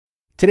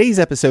Today's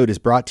episode is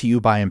brought to you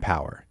by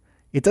Empower.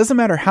 It doesn't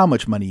matter how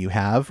much money you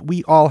have,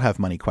 we all have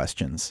money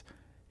questions.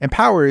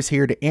 Empower is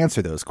here to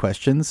answer those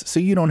questions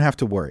so you don't have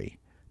to worry.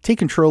 Take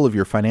control of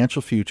your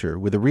financial future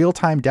with a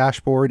real-time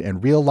dashboard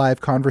and real-live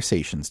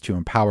conversations to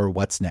empower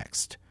what's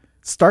next.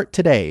 Start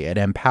today at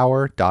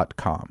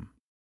empower.com.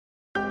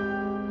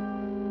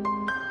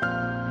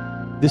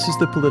 This is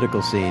The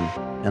Political Scene,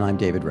 and I'm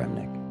David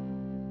Remnick.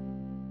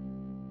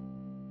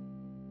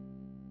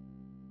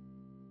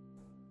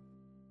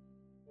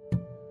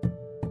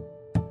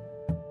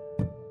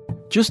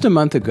 Just a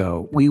month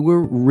ago, we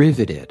were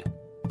riveted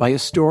by a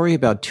story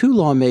about two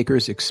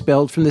lawmakers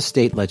expelled from the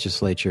state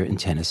legislature in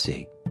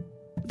Tennessee.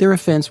 Their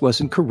offense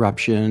wasn't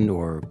corruption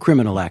or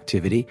criminal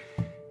activity.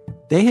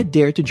 They had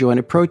dared to join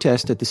a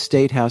protest at the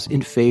State House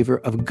in favor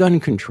of gun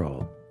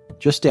control,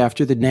 just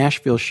after the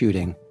Nashville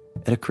shooting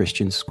at a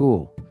Christian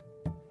school.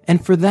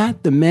 And for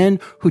that, the men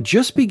who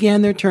just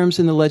began their terms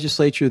in the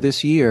legislature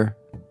this year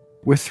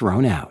were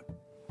thrown out.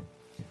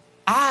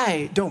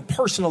 I don't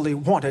personally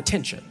want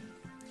attention.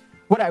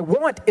 What I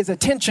want is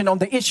attention on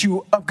the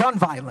issue of gun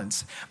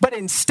violence. But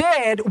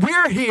instead,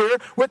 we're here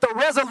with a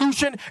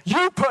resolution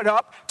you put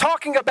up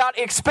talking about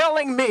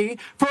expelling me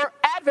for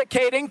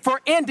advocating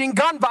for ending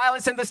gun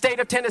violence in the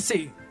state of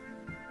Tennessee.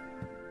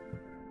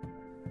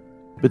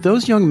 But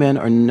those young men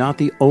are not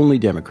the only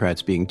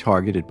Democrats being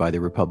targeted by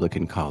their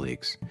Republican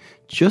colleagues.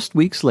 Just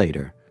weeks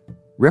later,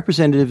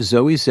 Representative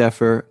Zoe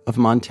Zephyr of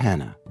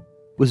Montana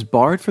was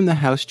barred from the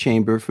House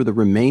chamber for the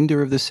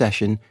remainder of the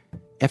session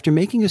after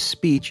making a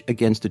speech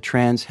against a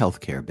trans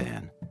health care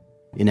ban.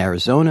 In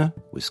Arizona,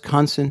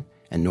 Wisconsin,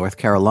 and North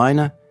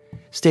Carolina,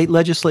 state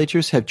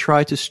legislatures have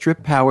tried to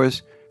strip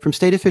powers from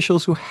state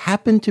officials who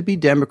happen to be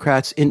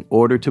Democrats in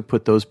order to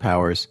put those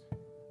powers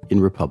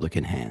in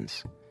Republican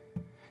hands.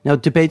 Now,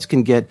 debates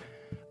can get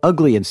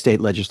ugly in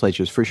state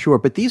legislatures for sure,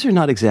 but these are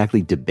not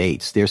exactly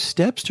debates. They're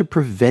steps to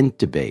prevent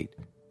debate,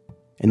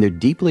 and they're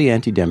deeply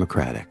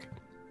anti-democratic.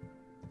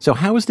 So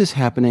how is this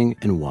happening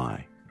and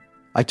why?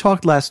 I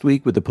talked last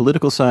week with the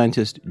political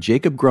scientist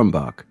Jacob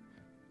Grumbach,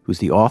 who's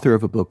the author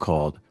of a book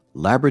called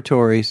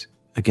Laboratories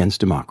Against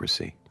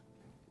Democracy.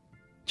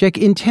 Jake,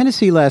 in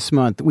Tennessee last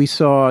month, we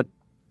saw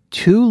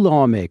two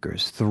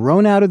lawmakers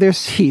thrown out of their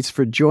seats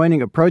for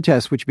joining a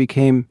protest which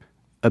became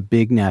a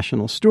big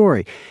national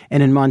story.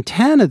 And in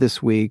Montana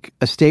this week,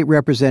 a state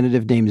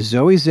representative named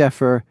Zoe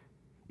Zephyr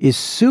is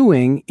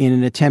suing in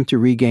an attempt to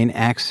regain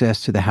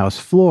access to the House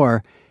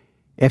floor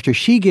after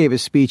she gave a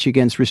speech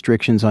against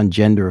restrictions on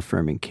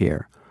gender-affirming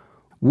care.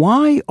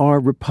 Why are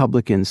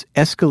Republicans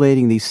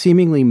escalating these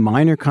seemingly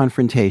minor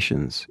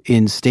confrontations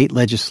in state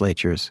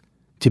legislatures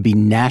to be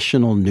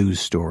national news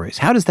stories?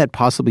 How does that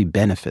possibly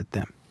benefit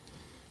them?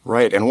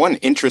 Right. And one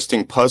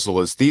interesting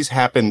puzzle is these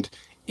happened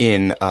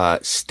in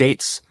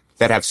states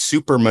that have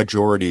super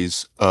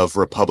majorities of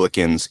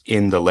Republicans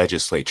in the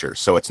legislature.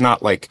 So it's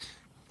not like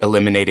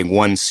eliminating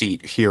one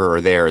seat here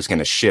or there is going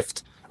to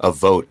shift a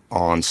vote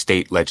on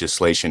state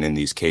legislation in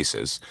these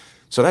cases.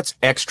 So that's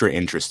extra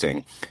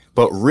interesting.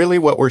 But really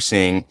what we're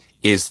seeing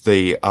is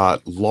the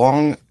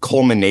long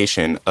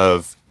culmination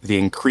of the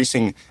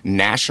increasing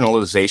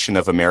nationalization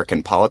of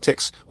American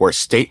politics, where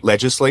state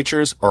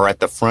legislatures are at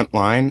the front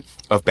line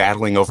of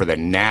battling over the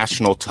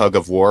national tug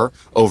of war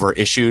over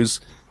issues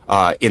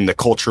in the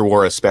culture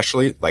war,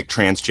 especially like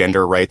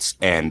transgender rights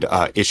and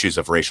issues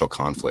of racial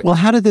conflict. Well,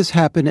 how did this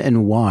happen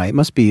and why? It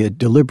must be a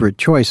deliberate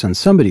choice on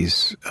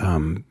somebody's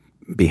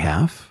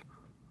behalf.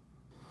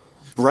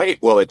 Right.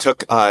 Well, it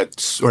took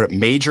sort of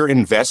major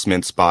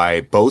investments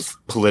by both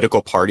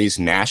political parties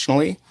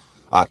nationally,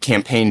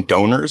 campaign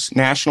donors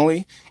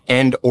nationally,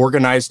 and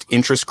organized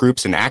interest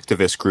groups and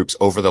activist groups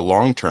over the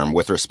long term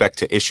with respect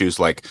to issues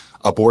like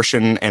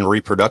abortion and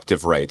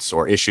reproductive rights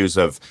or issues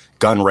of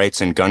gun rights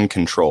and gun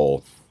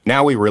control.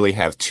 Now we really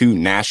have two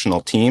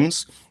national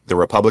teams, the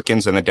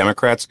Republicans and the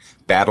Democrats,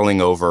 battling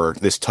over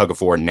this tug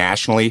of war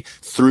nationally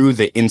through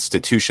the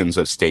institutions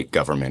of state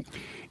government.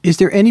 Is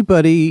there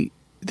anybody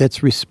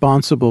that's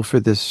responsible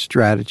for this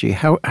strategy?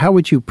 How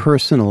would you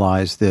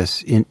personalize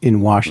this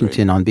in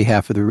Washington on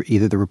behalf of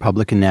either the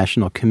Republican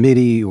National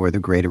Committee or the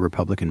greater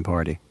Republican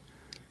Party?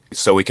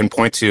 So we can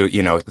point to,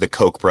 the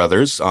Koch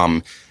brothers.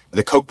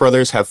 The Koch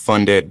brothers have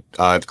funded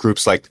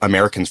groups like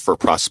Americans for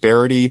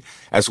Prosperity,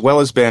 as well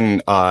as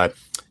been, had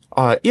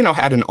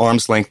an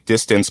arm's length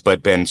distance,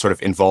 but been sort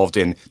of involved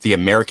in the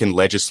American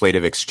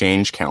Legislative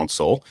Exchange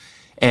Council.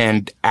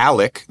 And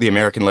ALEC, the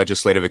American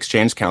Legislative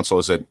Exchange Council,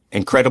 is an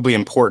incredibly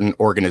important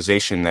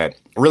organization that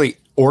really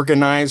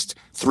organized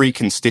three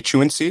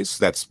constituencies.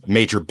 That's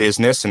major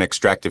business and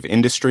extractive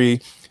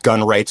industry,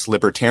 gun rights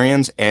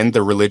libertarians, and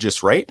the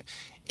religious right.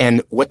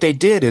 And what they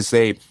did is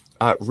they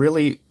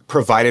really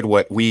provided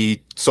what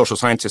we social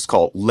scientists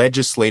call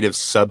legislative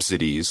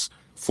subsidies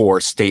for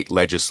state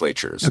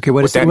legislatures. Okay,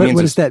 what does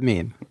that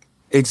mean?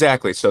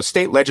 Exactly. So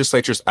state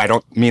legislatures, I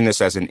don't mean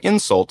this as an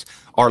insult,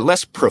 are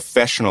less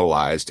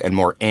professionalized and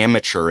more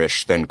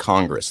amateurish than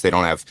Congress. They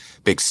don't have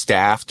big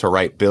staff to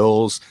write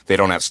bills. They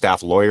don't have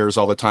staff lawyers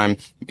all the time.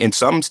 In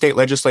some state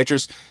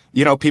legislatures,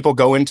 people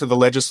go into the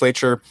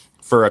legislature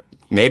for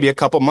maybe a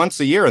couple months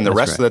a year, and the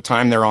rest of the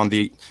time they're on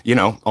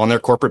on their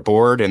corporate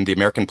board and the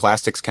American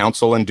Plastics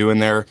Council and doing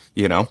their,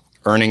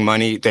 earning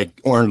money. They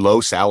earn low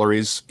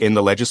salaries in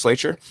the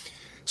legislature.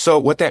 So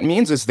what that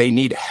means is they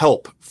need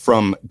help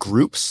from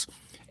groups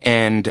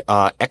and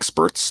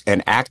experts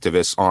and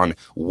activists on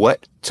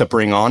what to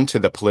bring on to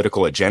the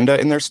political agenda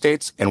in their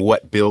states and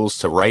what bills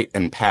to write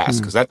and pass,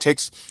 because that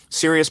takes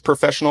serious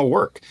professional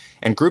work.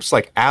 And groups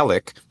like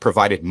ALEC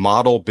provided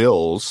model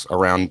bills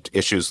around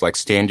issues like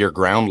stand your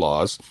ground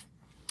laws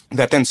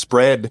that then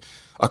spread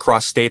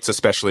across states,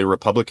 especially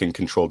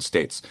Republican-controlled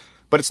states.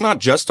 But it's not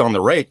just on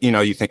the right.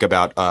 You think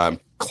about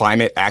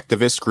climate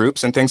activist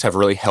groups and things have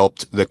really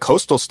helped the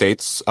coastal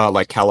states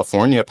like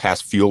California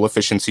pass fuel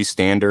efficiency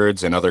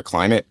standards and other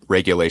climate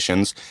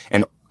regulations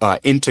and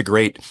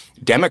integrate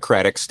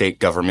Democratic state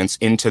governments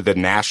into the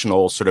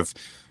national sort of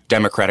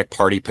Democratic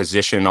Party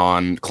position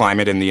on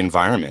climate and the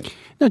environment.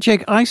 Now,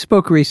 Jake, I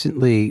spoke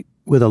recently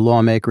with a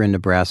lawmaker in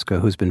Nebraska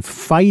who's been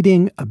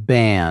fighting a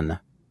ban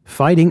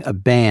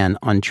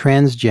on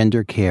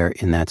transgender care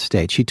in that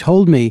state. She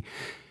told me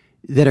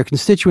that her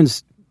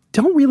constituents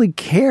don't really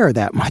care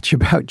that much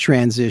about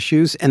trans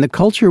issues, and the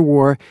culture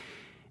war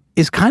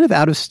is kind of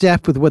out of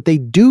step with what they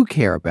do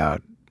care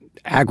about: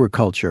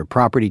 agriculture,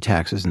 property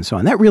taxes, and so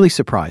on. That really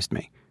surprised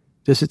me.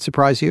 Does it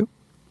surprise you?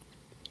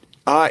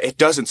 It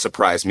doesn't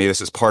surprise me.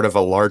 This is part of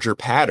a larger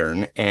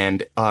pattern.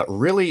 And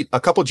really, a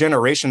couple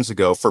generations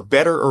ago, for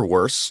better or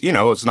worse,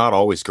 it's not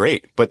always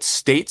great, but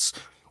states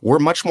were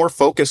much more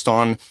focused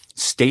on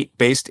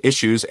state-based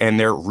issues and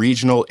their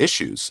regional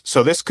issues.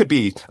 So this could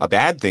be a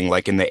bad thing,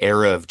 like in the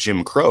era of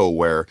Jim Crow,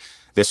 where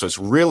this was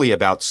really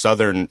about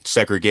Southern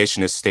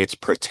segregationist states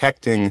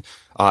protecting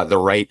the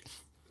right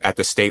at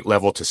the state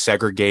level to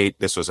segregate.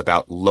 This was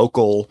about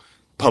local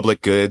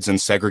public goods and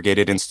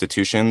segregated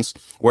institutions,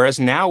 whereas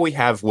now we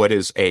have what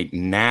is a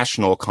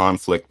national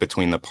conflict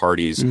between the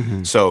parties.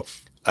 Mm-hmm. So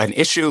an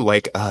issue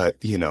like,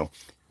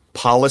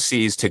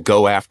 policies to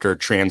go after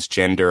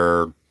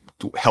transgender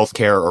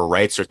healthcare or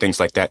rights or things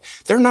like that,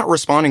 they're not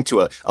responding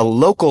to a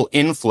local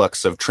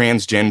influx of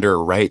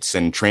transgender rights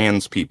and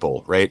trans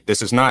people, right?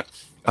 This is not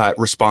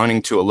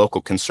responding to a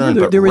local concern.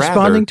 No, they're rather,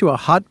 responding to a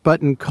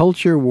hot-button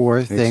culture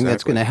war thing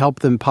that's going to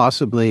help them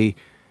possibly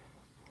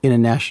in a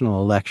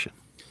national election.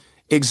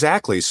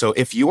 Exactly. So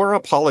if you are a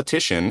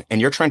politician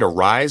and you're trying to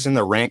rise in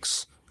the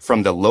ranks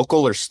from the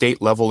local or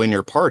state level in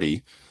your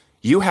party,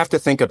 you have to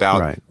think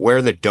about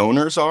where the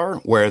donors are,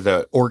 where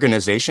the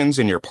organizations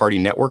in your party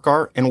network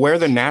are, and where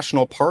the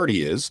national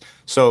party is.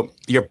 So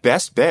your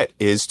best bet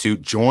is to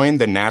join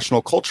the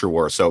national culture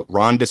war. So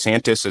Ron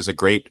DeSantis is a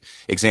great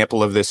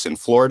example of this in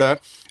Florida,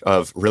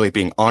 of really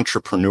being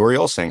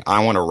entrepreneurial, saying,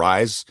 I want to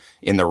rise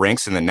in the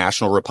ranks in the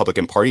National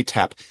Republican Party,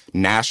 tap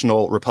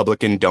national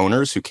Republican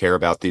donors who care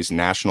about these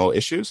national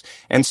issues.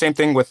 And same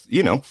thing with,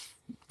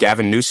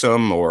 Gavin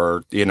Newsom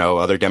or,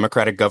 other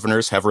Democratic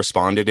governors have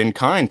responded in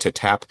kind to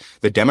tap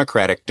the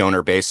Democratic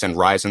donor base and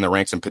rise in the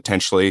ranks and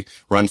potentially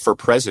run for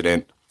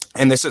president.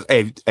 And this is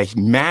a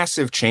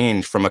massive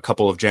change from a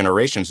couple of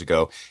generations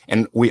ago.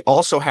 And we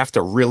also have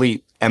to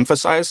really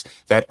emphasize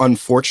that,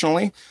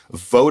 unfortunately,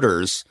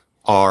 voters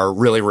are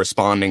really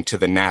responding to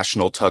the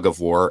national tug of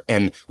war.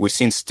 And we've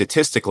seen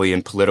statistically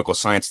in political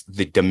science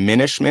the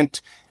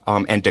diminishment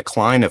and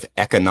decline of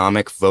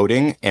economic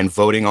voting and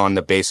voting on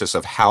the basis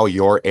of how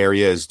your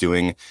area is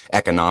doing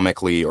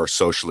economically or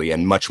socially,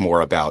 and much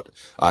more about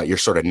your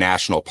sort of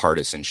national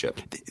partisanship.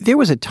 There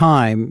was a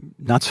time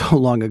not so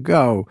long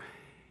ago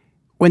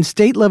when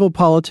state-level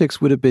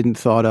politics would have been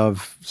thought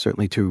of,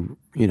 certainly to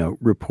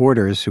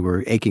reporters who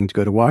were aching to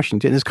go to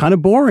Washington, as kind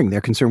of boring.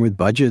 They're concerned with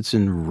budgets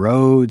and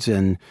roads,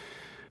 and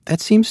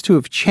that seems to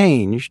have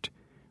changed.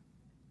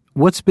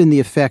 What's been the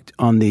effect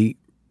on the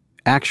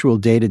actual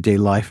day-to-day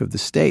life of the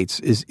states?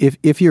 Is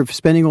if you're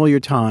spending all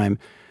your time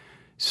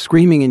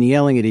screaming and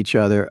yelling at each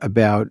other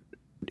about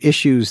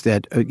issues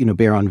that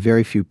bear on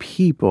very few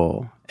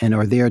people and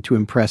are there to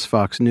impress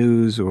Fox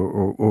News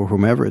or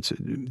whomever it's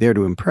there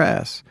to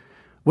impress,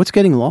 what's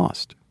getting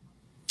lost?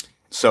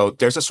 So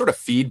there's a sort of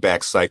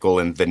feedback cycle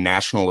in the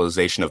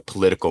nationalization of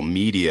political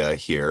media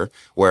here,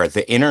 where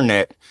the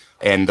internet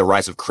and the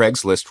rise of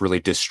Craigslist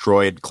really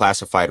destroyed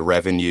classified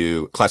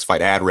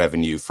ad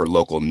revenue for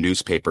local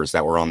newspapers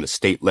that were on the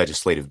state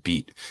legislative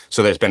beat.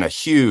 So there's been a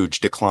huge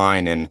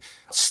decline in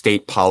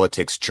state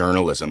politics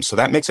journalism. So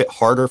that makes it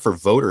harder for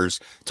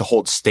voters to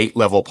hold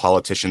state-level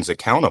politicians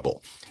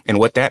accountable. And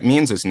what that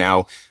means is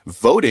now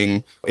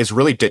voting is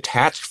really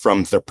detached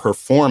from the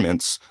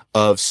performance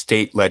of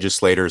state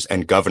legislators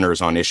and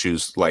governors on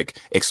issues like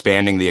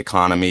expanding the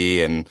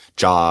economy and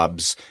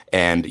jobs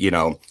and,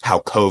 how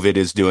COVID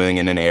is doing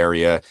in an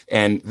area.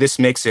 And this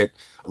makes it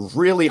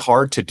really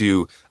hard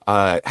to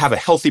have a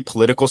healthy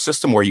political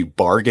system where you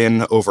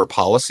bargain over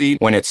policy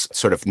when it's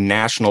sort of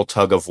national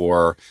tug of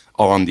war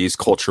on these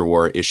culture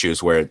war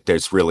issues where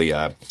there's really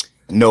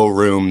no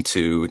room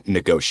to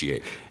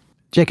negotiate.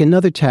 Jake,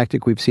 another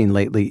tactic we've seen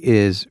lately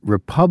is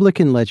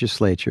Republican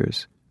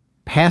legislatures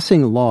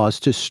passing laws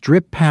to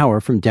strip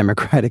power from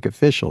Democratic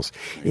officials.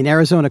 In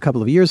Arizona a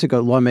couple of years ago,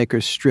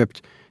 lawmakers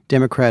stripped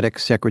Democratic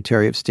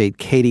Secretary of State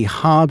Katie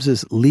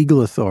Hobbs's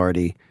legal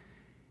authority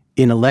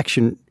in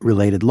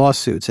election-related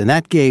lawsuits. And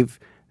that gave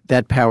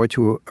that power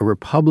to a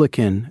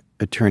Republican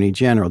attorney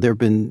general. There have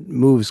been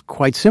moves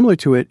quite similar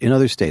to it in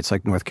other states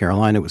like North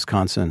Carolina,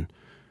 Wisconsin,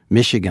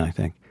 Michigan, I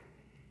think.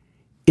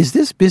 Is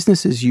this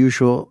business as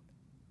usual,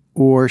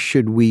 or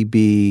should we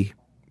be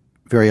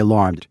very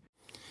alarmed?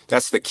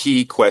 That's the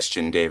key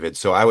question, David.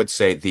 So I would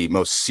say the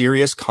most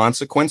serious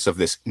consequence of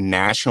this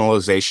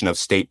nationalization of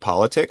state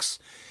politics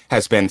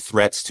has been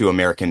threats to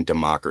American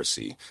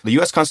democracy. The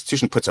U.S.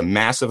 Constitution puts a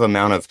massive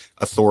amount of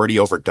authority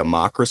over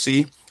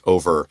democracy,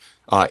 over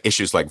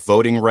issues like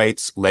voting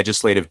rights,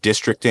 legislative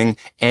districting,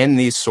 and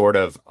these sort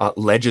of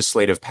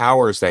legislative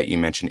powers that you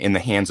mentioned in the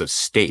hands of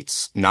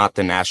states, not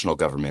the national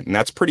government. And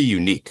that's pretty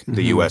unique,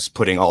 the U.S.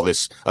 putting all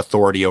this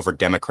authority over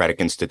democratic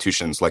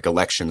institutions like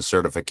election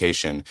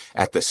certification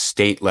at the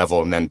state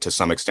level and then to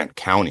some extent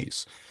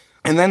counties.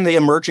 And then the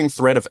emerging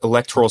threat of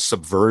electoral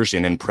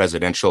subversion in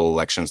presidential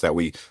elections that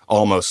we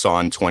almost saw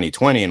in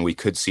 2020 and we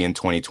could see in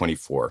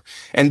 2024.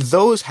 And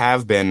those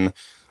have been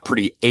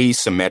pretty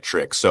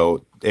asymmetric.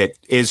 So it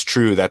is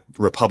true that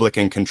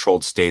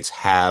Republican-controlled states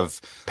have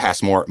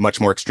passed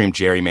much more extreme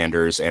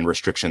gerrymanders and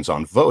restrictions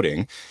on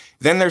voting.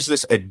 Then there's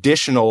this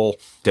additional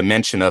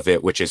dimension of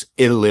it, which is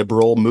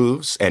illiberal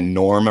moves and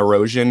norm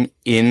erosion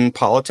in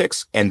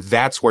politics. And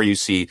that's where you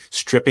see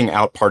stripping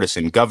out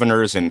partisan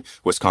governors in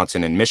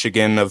Wisconsin and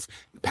Michigan of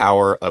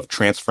power, of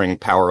transferring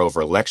power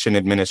over election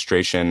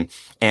administration,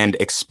 and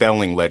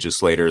expelling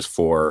legislators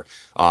for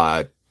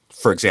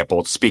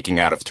example, speaking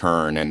out of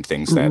turn and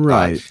things that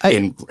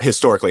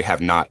historically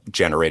have not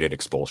generated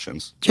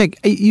expulsions. Jake,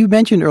 you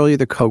mentioned earlier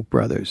the Koch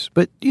brothers,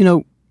 but,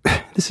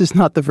 this is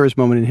not the first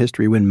moment in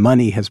history when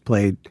money has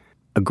played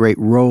a great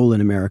role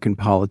in American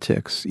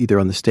politics, either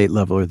on the state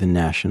level or the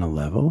national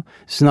level.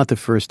 This is not the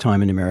first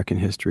time in American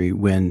history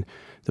when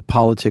the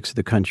politics of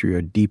the country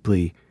are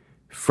deeply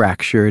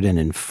fractured and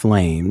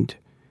inflamed.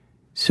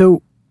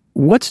 So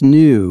what's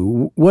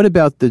new? What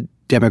about the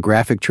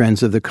demographic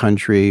trends of the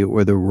country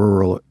or the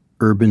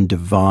rural-urban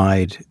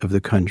divide of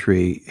the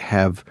country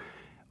have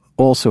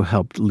also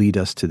helped lead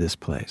us to this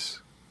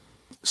place?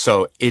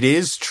 So it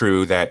is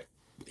true that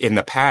in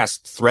the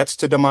past, threats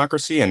to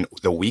democracy and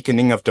the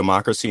weakening of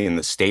democracy in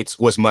the states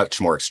was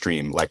much more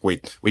extreme. Like we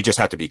just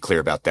have to be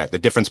clear about that. The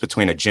difference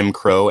between a Jim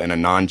Crow and a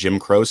non-Jim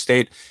Crow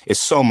state is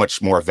so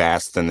much more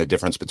vast than the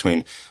difference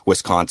between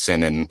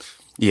Wisconsin and,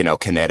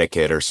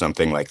 Connecticut or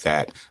something like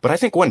that. But I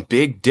think one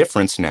big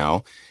difference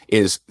now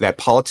is that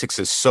politics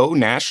is so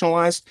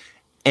nationalized,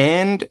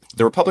 and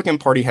the Republican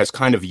Party has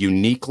kind of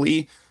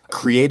uniquely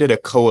created a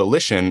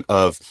coalition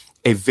of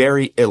a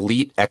very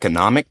elite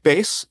economic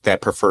base that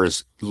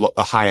prefers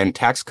high-end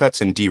tax cuts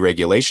and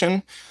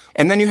deregulation.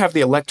 And then you have the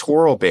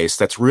electoral base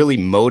that's really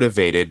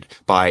motivated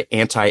by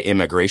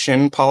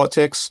anti-immigration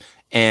politics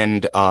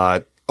and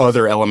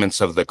other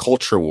elements of the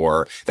culture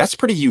war. That's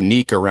pretty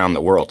unique around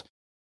the world.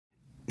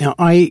 Now,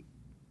 I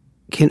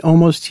can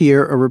almost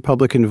hear a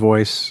Republican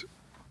voice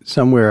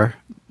somewhere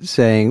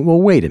saying, well,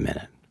 wait a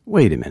minute.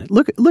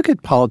 Look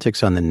at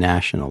politics on the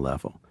national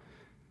level.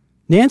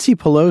 Nancy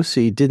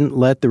Pelosi didn't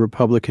let the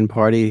Republican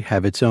Party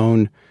have its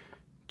own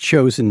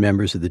chosen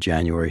members of the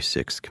January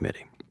 6th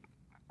committee.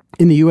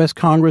 In the U.S.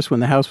 Congress, when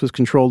the House was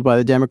controlled by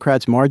the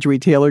Democrats, Marjorie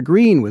Taylor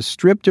Greene was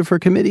stripped of her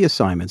committee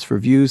assignments for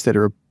views that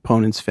her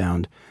opponents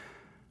found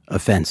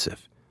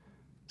offensive.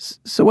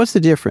 So what's the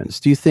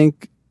difference? Do you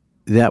think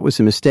that was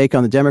a mistake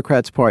on the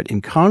Democrats' part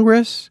in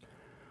Congress,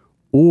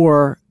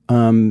 or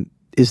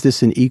is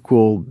this an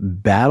equal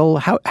battle?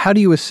 How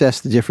do you assess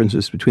the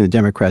differences between the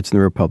Democrats and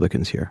the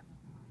Republicans here?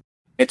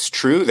 It's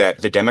true that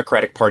the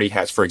Democratic Party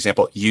has, for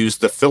example,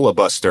 used the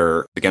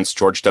filibuster against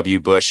George W.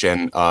 Bush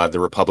and the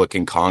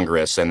Republican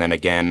Congress, and then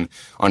again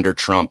under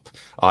Trump.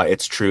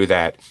 It's true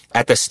that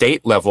at the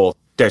state level,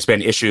 there's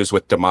been issues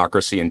with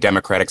democracy in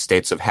Democratic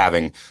states of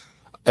having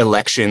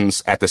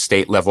elections at the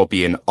state level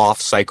be in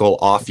off-cycle,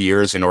 off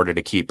years in order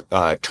to keep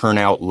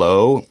turnout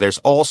low. There's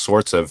all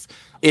sorts of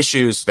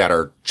issues that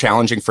are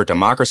challenging for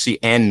democracy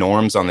and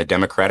norms on the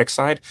Democratic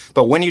side.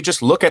 But when you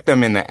just look at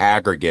them in the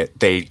aggregate,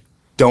 they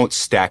don't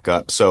stack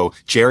up. So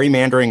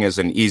gerrymandering is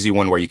an easy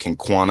one where you can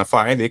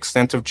quantify the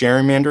extent of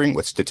gerrymandering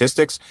with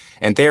statistics.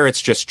 And there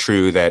it's just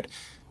true that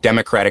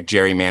Democratic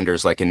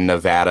gerrymanders like in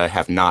Nevada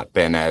have not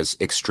been as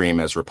extreme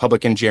as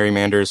Republican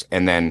gerrymanders.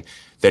 And then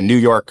the New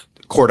York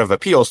Court of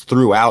Appeals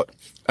threw out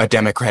a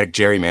Democratic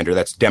gerrymander.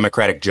 That's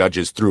Democratic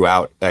judges threw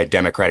out a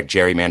Democratic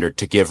gerrymander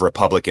to give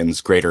Republicans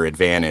greater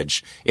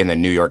advantage in the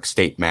New York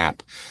state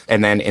map.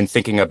 And then in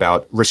thinking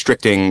about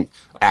restricting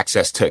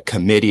access to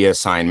committee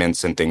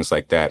assignments and things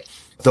like that,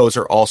 those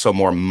are also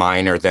more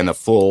minor than the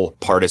full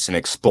partisan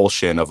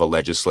expulsion of a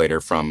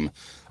legislator from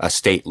a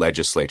state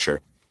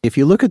legislature. If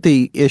you look at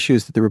the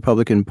issues that the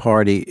Republican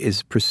Party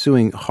is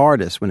pursuing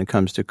hardest when it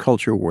comes to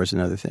culture wars and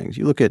other things,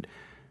 you look at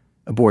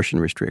abortion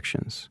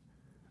restrictions,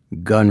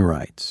 gun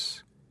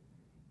rights.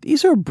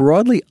 These are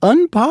broadly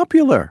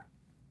unpopular,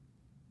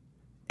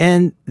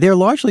 and they're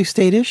largely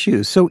state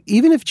issues. So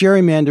even if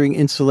gerrymandering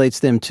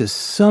insulates them to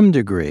some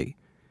degree,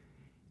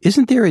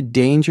 Isn't there a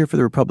danger for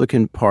the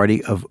Republican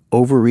Party of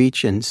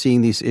overreach and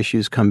seeing these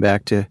issues come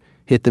back to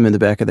hit them in the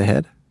back of the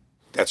head?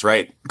 That's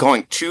right.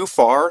 Going too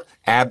far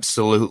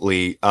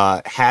absolutely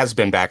has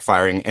been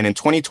backfiring. And in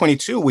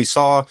 2022, we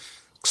saw,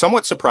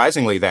 somewhat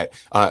surprisingly, that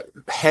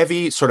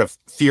heavy sort of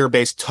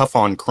fear-based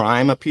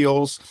tough-on-crime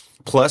appeals,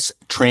 plus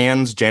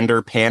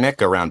transgender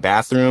panic around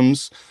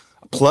bathrooms,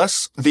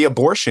 plus the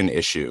abortion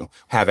issue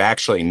have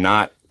actually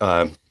not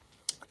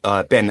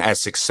been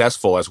as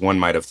successful as one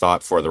might have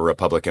thought for the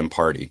Republican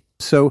Party.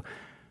 So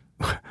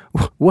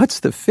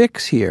what's the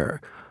fix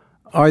here?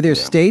 Are there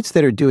states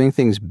that are doing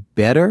things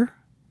better?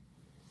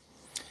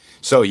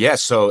 So,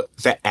 yes. So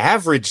the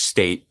average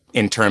state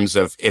in terms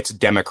of its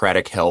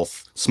democratic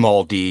health,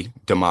 small d,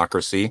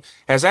 democracy,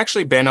 has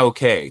actually been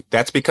okay.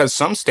 That's because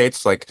some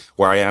states, like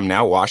where I am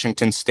now,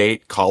 Washington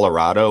State,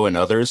 Colorado, and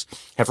others,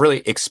 have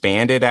really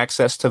expanded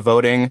access to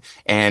voting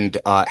and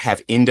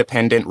have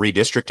independent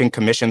redistricting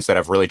commissions that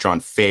have really drawn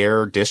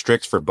fair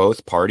districts for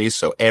both parties.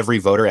 So every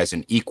voter has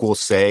an equal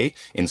say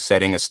in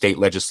setting a state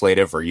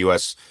legislative or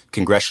U.S.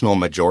 congressional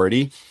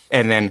majority.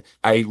 And then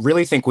I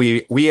really think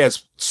we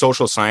as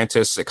social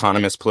scientists,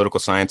 economists, political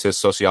scientists,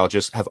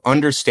 sociologists have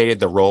understated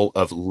the role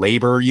of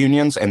labor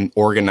unions and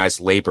organized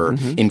labor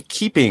in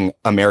keeping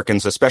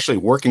Americans, especially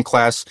working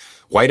class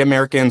white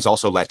Americans,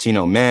 also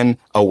Latino men,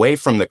 away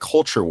from the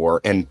culture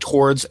war and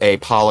towards a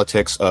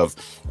politics of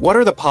what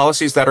are the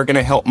policies that are going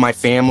to help my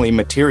family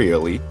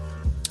materially?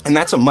 And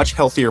that's a much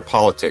healthier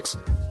politics.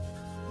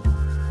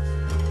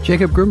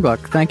 Jacob Grumbach,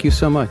 thank you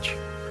so much.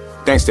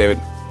 Thanks, David.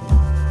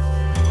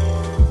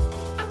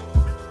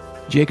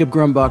 Jacob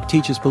Grumbach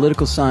teaches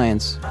political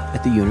science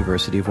at the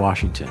University of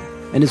Washington,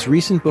 and his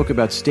recent book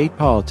about state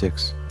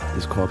politics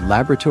is called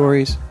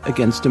Laboratories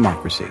Against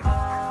Democracy.